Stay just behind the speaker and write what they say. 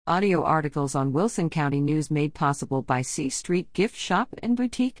Audio articles on Wilson County News made possible by C Street Gift Shop and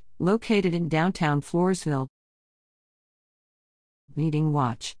Boutique, located in downtown Floresville. Meeting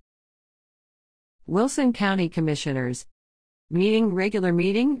Watch. Wilson County Commissioners. Regular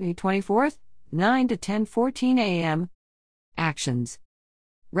meeting, May 24th, 9 to 10:14 a.m. Actions.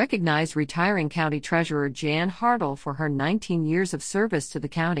 Recognize retiring County Treasurer Jan Hartle for her 19 years of service to the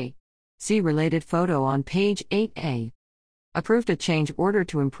county. See related photo on page 8A. Approved a change order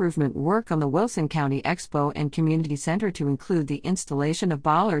to improvement work on the Wilson County Expo and Community Center to include the installation of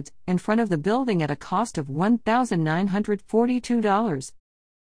bollards in front of the building at a cost of $1,942.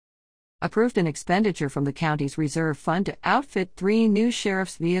 Approved an expenditure from the county's reserve fund to outfit 3 new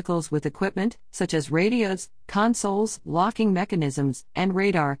sheriff's vehicles with equipment, such as radios, consoles, locking mechanisms, and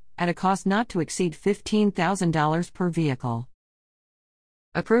radar, at a cost not to exceed $15,000 per vehicle.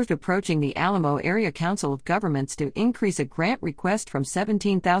 Approved approaching the Alamo Area Council of Governments to increase a grant request from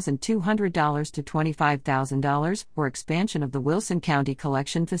 $17,200 to $25,000 for expansion of the Wilson County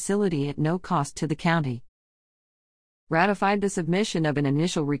Collection Facility at no cost to the county. Ratified the submission of an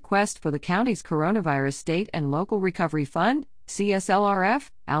initial request for the county's Coronavirus State and Local Recovery Fund, CSLRF,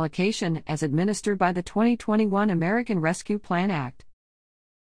 allocation as administered by the 2021 American Rescue Plan Act.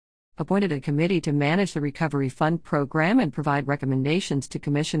 Appointed a committee to manage the Recovery Fund program and provide recommendations to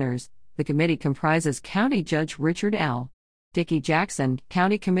commissioners. The committee comprises County Judge Richard L. Dickey Jackson,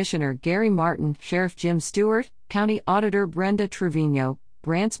 County Commissioner Gary Martin, Sheriff Jim Stewart, County Auditor Brenda Trevino,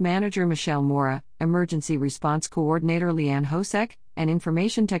 Branch Manager Michelle Mora, Emergency Response Coordinator Leanne Hosek, and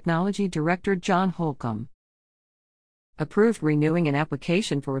Information Technology Director John Holcomb. Approved renewing an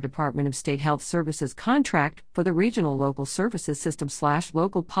application for a Department of State Health Services contract for the Regional Local Services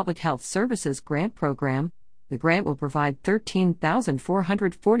System/Local Public Health Services Grant Program. The grant will provide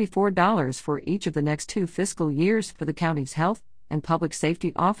 $13,444 for each of the next 2 fiscal years for the county's health and public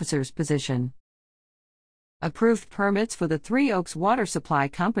safety officer's position. Approved permits for the Three Oaks Water Supply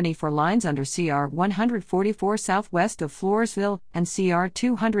Company for lines under CR 144 southwest of Floresville and CR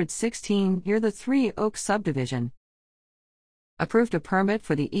 216 near the Three Oaks subdivision. Approved a permit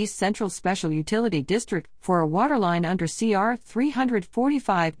for the East Central Special Utility District for a water line under CR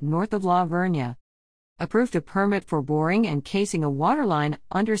 345 north of La Vernia. Approved a permit for boring and casing a water line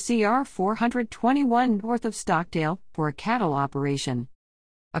under CR 421 north of Stockdale for a cattle operation.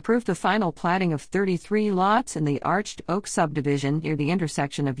 Approved the final platting of 33 lots in the Arched Oak subdivision near the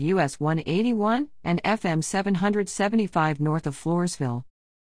intersection of US 181 and FM 775 north of Floresville.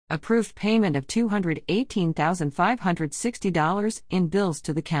 Approved payment of $218,560 in bills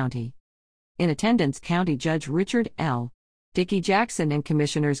to the county. In attendance, County Judge Richard L. Dickey Jackson and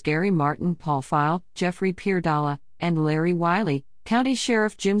Commissioners Gary Martin, Paul File, Jeffrey Pierdala, and Larry Wiley, County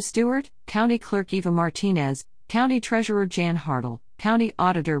Sheriff Jim Stewart, County Clerk Eva Martinez, County Treasurer Jan Hartle, County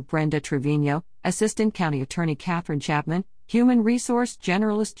Auditor Brenda Trevino, Assistant County Attorney Catherine Chapman, Human Resource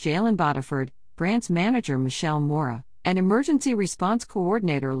Generalist Jalen Bodiford, Branch Manager Michelle Mora, and Emergency Response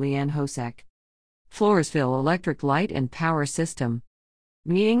Coordinator Leanne Hosek. Floresville Electric Light and Power System.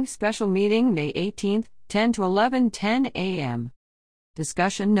 Special meeting, May 18th, 10 to 11:10 a.m.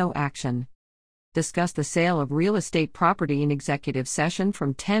 Discussion, no action. Discuss the sale of real estate property in executive session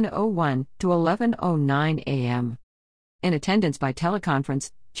from 10:01 to 11:09 a.m. In attendance by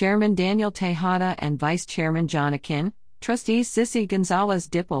teleconference, Chairman Daniel Tejada and Vice Chairman John Akin, Trustees Sissy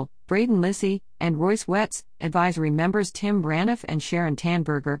Gonzalez-Dipple, Braden Lissy, and Royce Wetz, Advisory Members Tim Braniff and Sharon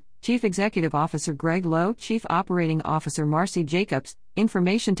Tanberger, Chief Executive Officer Greg Lowe, Chief Operating Officer Marcy Jacobs,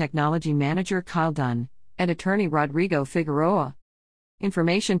 Information Technology Manager Kyle Dunn, and Attorney Rodrigo Figueroa.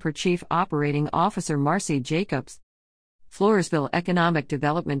 Information per Chief Operating Officer Marcy Jacobs. Floresville Economic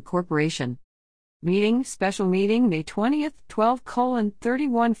Development Corporation. Special meeting, May 20th,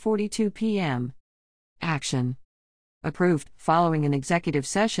 12:31:42 p.m. Action. Approved, following an executive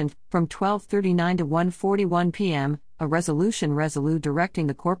session, from 12:39 to 1:41 p.m., a resolution directing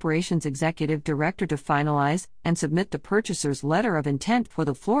the corporation's executive director to finalize and submit the purchaser's letter of intent for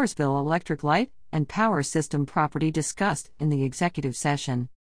the Floresville Electric Light and Power System property discussed in the executive session.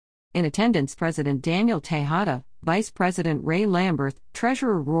 In attendance, President Daniel Tejada, Vice President Ray Lamberth,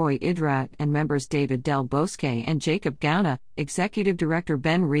 Treasurer Roy Idrat, and members David Del Bosque and Jacob Gauna, Executive Director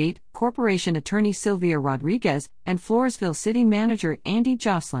Ben Reed, Corporation Attorney Sylvia Rodriguez, and Floresville City Manager Andy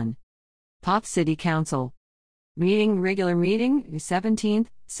Jocelyn. Pop City Council. Regular meeting, 17th,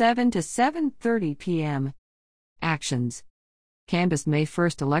 7 to 7:30 p.m. Actions. Canvass May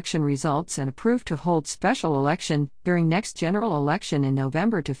 1st election results and approved to hold special election during next general election in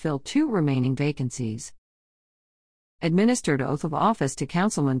November to fill 2 remaining vacancies. Administered oath of office to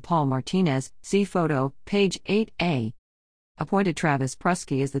Councilman Paul Martinez, see photo, page 8A. Appointed Travis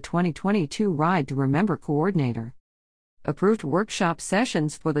Prusky as the 2022 Ride to Remember Coordinator. Approved workshop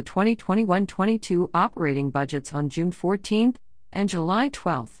sessions for the 2021-22 operating budgets on June 14 and July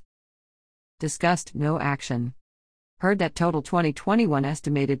 12. Discussed, no action. Heard that total 2021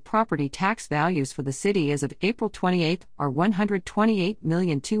 estimated property tax values for the city as of April 28 are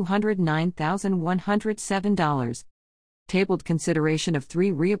 $128,209,107. Tabled consideration of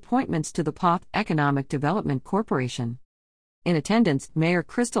 3 reappointments to the POF Economic Development Corporation. In attendance, Mayor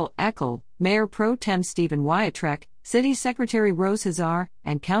Crystal Eckel, Mayor Pro Tem Stephen Wyatrek, City Secretary Rose Hazar,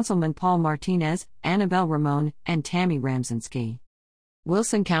 and Councilman Paul Martinez, Annabelle Ramon, and Tammy Ramzinski.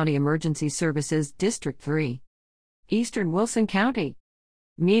 Wilson County Emergency Services District 3. Eastern Wilson County.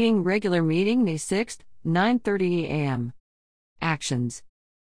 Regular meeting May 6, 9:30 a.m. Actions.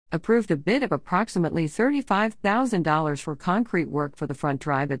 Approved a bid of approximately $35,000 for concrete work for the front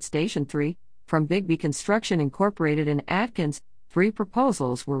drive at Station 3, from Bigby Construction Incorporated in Atkins. 3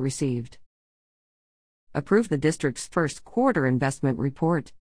 proposals were received. Approved the district's first quarter investment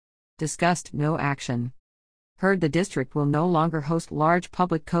report. Discussed, no action. Heard the district will no longer host large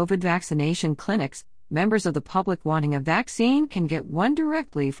public COVID vaccination clinics. Members of the public wanting a vaccine can get one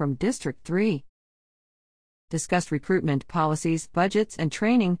directly from District 3. Discussed recruitment policies, budgets, and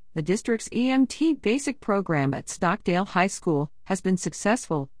training. The district's EMT basic program at Stockdale High School has been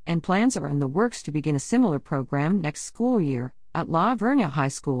successful, and plans are in the works to begin a similar program next school year at La Vernia High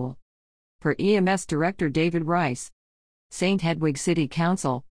School. Per EMS Director David Rice. St. Hedwig City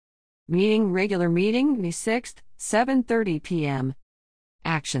Council. Regular meeting May 6, 7:30 p.m.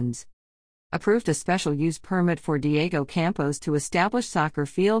 Actions. Approved a special use permit for Diego Campos to establish soccer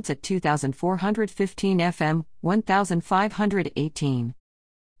fields at 2415 FM, 1518.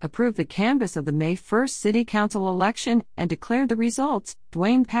 Approved the canvass of the May 1st City Council election and declared the results.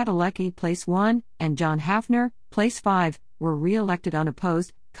 Dwayne Padalecki, Place 1, and John Hafner, Place 5, were re-elected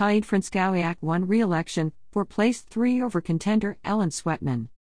unopposed. Kaid Franskowiak won re-election for Place 3 over contender Ellen Sweatman.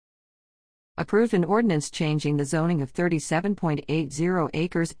 Approved an ordinance changing the zoning of 37.80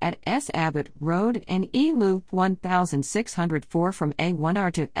 acres at S. Abbott Road and E. Loop 1604 from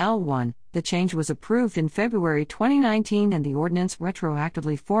A1R to L1. The change was approved in February 2019 and the ordinance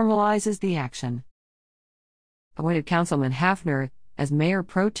retroactively formalizes the action. Appointed Councilman Hafner as Mayor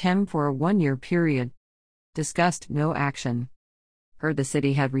Pro Tem for a 1-year period. Discussed, no action. Heard the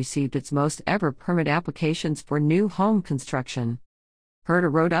city had received its most ever permit applications for new home construction. Heard a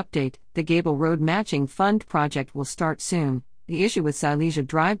road update. The Gable Road Matching Fund project will start soon. The issue with Silesia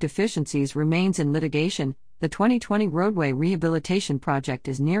Drive deficiencies remains in litigation. The 2020 roadway rehabilitation project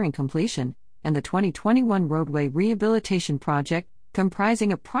is nearing completion, and the 2021 roadway rehabilitation project,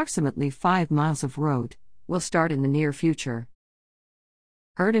 comprising approximately 5 miles of road, will start in the near future.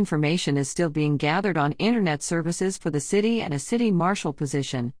 Heard information is still being gathered on internet services for the city and a city marshal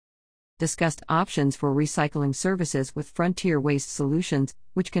position. Discussed options for recycling services with Frontier Waste Solutions,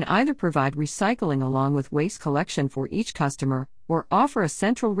 which can either provide recycling along with waste collection for each customer, or offer a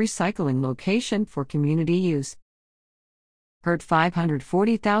central recycling location for community use. Heard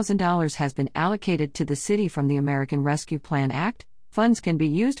 $540,000 has been allocated to the city from the American Rescue Plan Act. Funds can be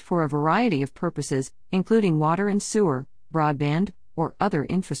used for a variety of purposes, including water and sewer, broadband, or other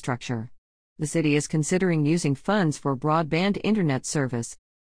infrastructure. The city is considering using funds for broadband internet service.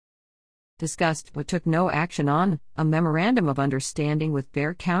 Discussed but took no action on a memorandum of understanding with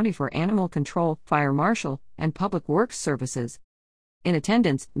Bexar County for animal control, fire marshal, and public works services. In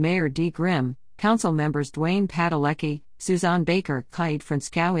attendance, Mayor D. Grimm, council members Dwayne Padalecki, Suzanne Baker, Kaid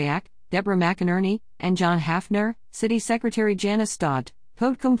Franskowiak, Deborah McInerney, and John Hafner, City Secretary Janice Stott,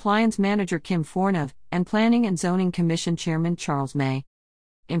 Code Compliance Manager Kim Fornev, and Planning and Zoning Commission Chairman Charles May.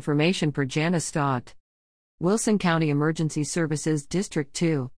 Information per Janice Stott. Wilson County Emergency Services District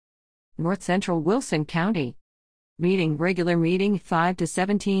 2. North Central Wilson County. Regular meeting 5 to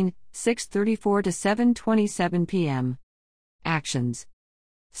 17, 6:34 to 7:27 p.m. Actions.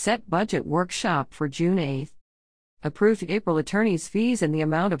 Set budget workshop for June 8. Approved April attorney's fees in the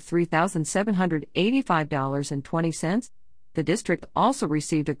amount of $3,785.20. The district also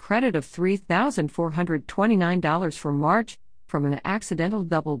received a credit of $3,429 for March from an accidental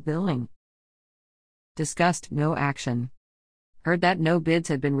double billing. Discussed, no action. Heard that no bids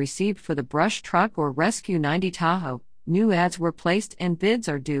had been received for the brush truck or Rescue 90 Tahoe. New ads were placed and bids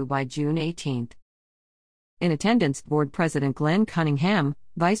are due by June 18. In attendance, Board President Glenn Cunningham,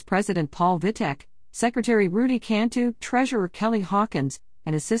 Vice President Paul Vitek, Secretary Rudy Cantu, Treasurer Kelly Hawkins,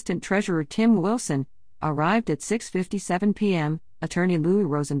 and Assistant Treasurer Tim Wilson, arrived at 6:57 p.m., Attorney Louis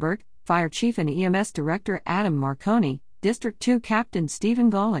Rosenberg, Fire Chief and EMS Director Adam Marconi, District 2 Captain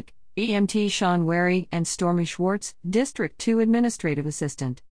Stephen Golick, EMT Sean Wary and Stormy Schwartz, District 2 Administrative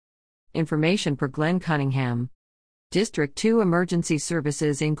Assistant. Information per Glenn Cunningham. District 2 Emergency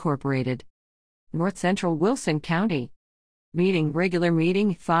Services Incorporated. North Central Wilson County. Regular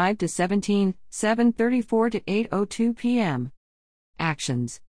meeting 5 to 17, 7:34 to 8:02 p.m.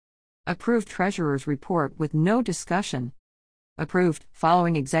 Actions. Approved Treasurer's Report with no discussion. Approved,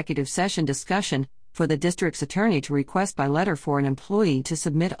 following executive session discussion, for the district's attorney to request by letter for an employee to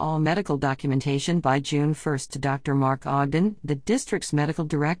submit all medical documentation by June 1 to Dr. Mark Ogden, the district's medical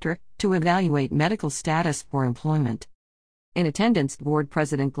director, to evaluate medical status for employment. In attendance, Board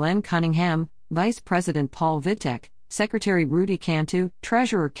President Glenn Cunningham, Vice President Paul Vitek, Secretary Rudy Cantu,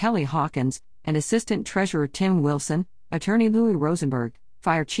 Treasurer Kelly Hawkins, and Assistant Treasurer Tim Wilson, Attorney Louis Rosenberg,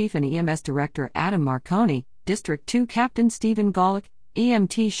 Fire Chief and EMS Director Adam Marconi, District 2 Captain Stephen Golick,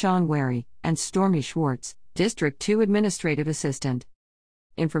 EMT Sean Wary, and Stormy Schwartz, District 2 Administrative Assistant.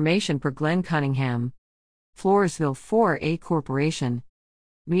 Information per Glenn Cunningham. Floresville 4A Corporation.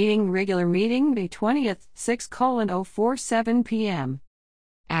 Regular meeting May 20th, 6:047 p.m.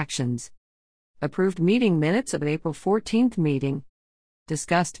 Actions. Approved meeting minutes of April 14th meeting.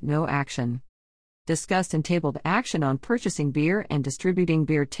 Discussed, no action. Discussed and tabled action on purchasing beer and distributing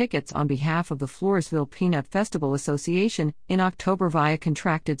beer tickets on behalf of the Floresville Peanut Festival Association in October via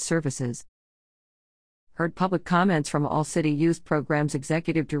contracted services. Heard public comments from All City Youth Programs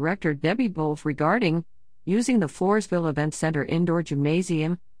Executive Director Debbie Bolf regarding using the Floresville Event Center Indoor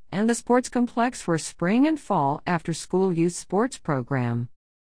Gymnasium and the Sports Complex for spring and fall after-school youth sports program.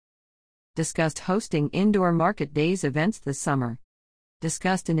 Discussed hosting indoor market days events this summer.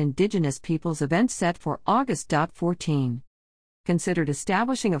 Discussed an Indigenous Peoples event set for August 14. Considered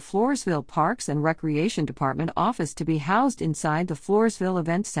establishing a Floresville Parks and Recreation Department office to be housed inside the Floresville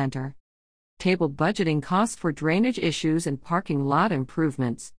Event Center. Tabled budgeting costs for drainage issues and parking lot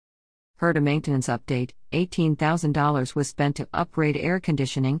improvements. Heard a maintenance update, $18,000 was spent to upgrade air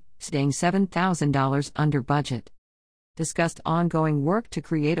conditioning, staying $7,000 under budget. Discussed ongoing work to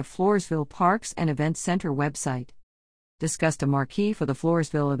create a Floresville Parks and Event Center website. Discussed a marquee for the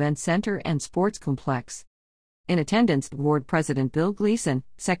Floresville Event Center and Sports Complex. In attendance, Board President Bill Gleason,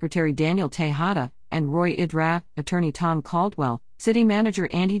 Secretary Daniel Tejada, and Roy Idra, Attorney Tom Caldwell, City Manager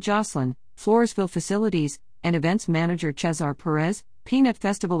Andy Jocelyn, Floresville Facilities and Events Manager Cesar Perez, Peanut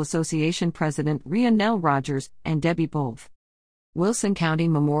Festival Association President Rionel Rogers, and Debbie Bolf. Wilson County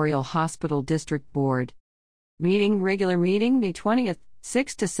Memorial Hospital District Board. Regular meeting May 20th,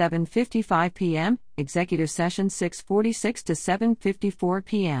 6 to 7:55 p.m., Executive Session 6:46 to 7:54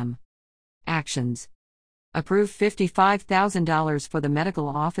 p.m. Actions. Approved $55,000 for the medical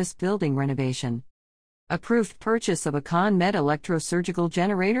office building renovation. Approved purchase of a ConMed electrosurgical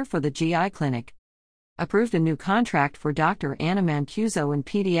generator for the GI clinic. Approved a new contract for Dr. Anna Mancuso in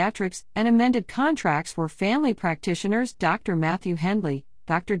pediatrics and amended contracts for family practitioners Dr. Matthew Hendley,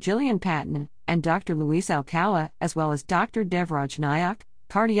 Dr. Jillian Patton, and Dr. Luis Alcala, as well as Dr. Devraj Nayak,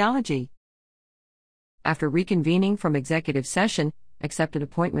 cardiology. After reconvening from executive session, accepted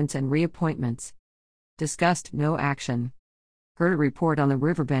appointments and reappointments. Discussed, no action. Heard a report on the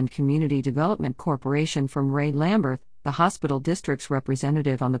Riverbend Community Development Corporation from Ray Lamberth, the hospital district's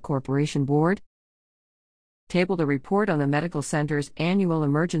representative on the corporation board. Tabled a report on the medical center's annual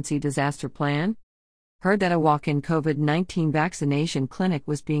emergency disaster plan. Heard that a walk-in COVID-19 vaccination clinic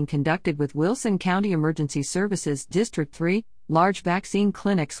was being conducted with Wilson County Emergency Services District 3. Large vaccine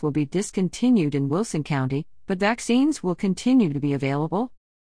clinics will be discontinued in Wilson County, but vaccines will continue to be available.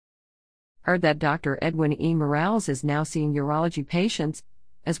 Heard that Dr. Edwin E. Morales is now seeing urology patients,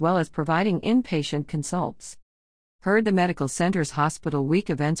 as well as providing inpatient consults. Heard the medical center's Hospital Week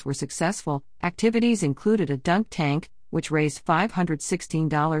events were successful. Activities included a dunk tank, which raised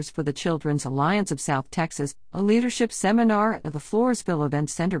 $516 for the Children's Alliance of South Texas. A leadership seminar at the Floresville Event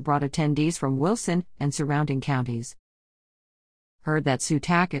Center brought attendees from Wilson and surrounding counties. Heard that Sue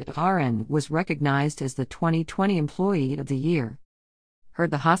Tackett, RN, was recognized as the 2020 Employee of the Year.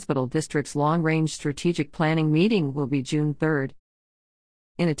 Heard the hospital district's long-range strategic planning meeting will be June 3rd.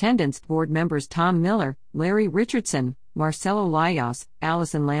 In attendance, board members Tom Miller, Larry Richardson, Marcelo Layas,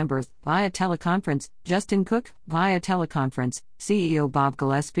 Allison Lamberth, via teleconference, Justin Cook, via teleconference, CEO Bob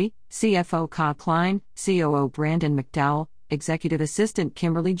Gillespie, CFO Ka Klein, COO Brandon McDowell, Executive Assistant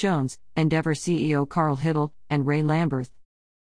Kimberly Jones, Endeavor CEO Carl Hiddle, and Ray Lamberth.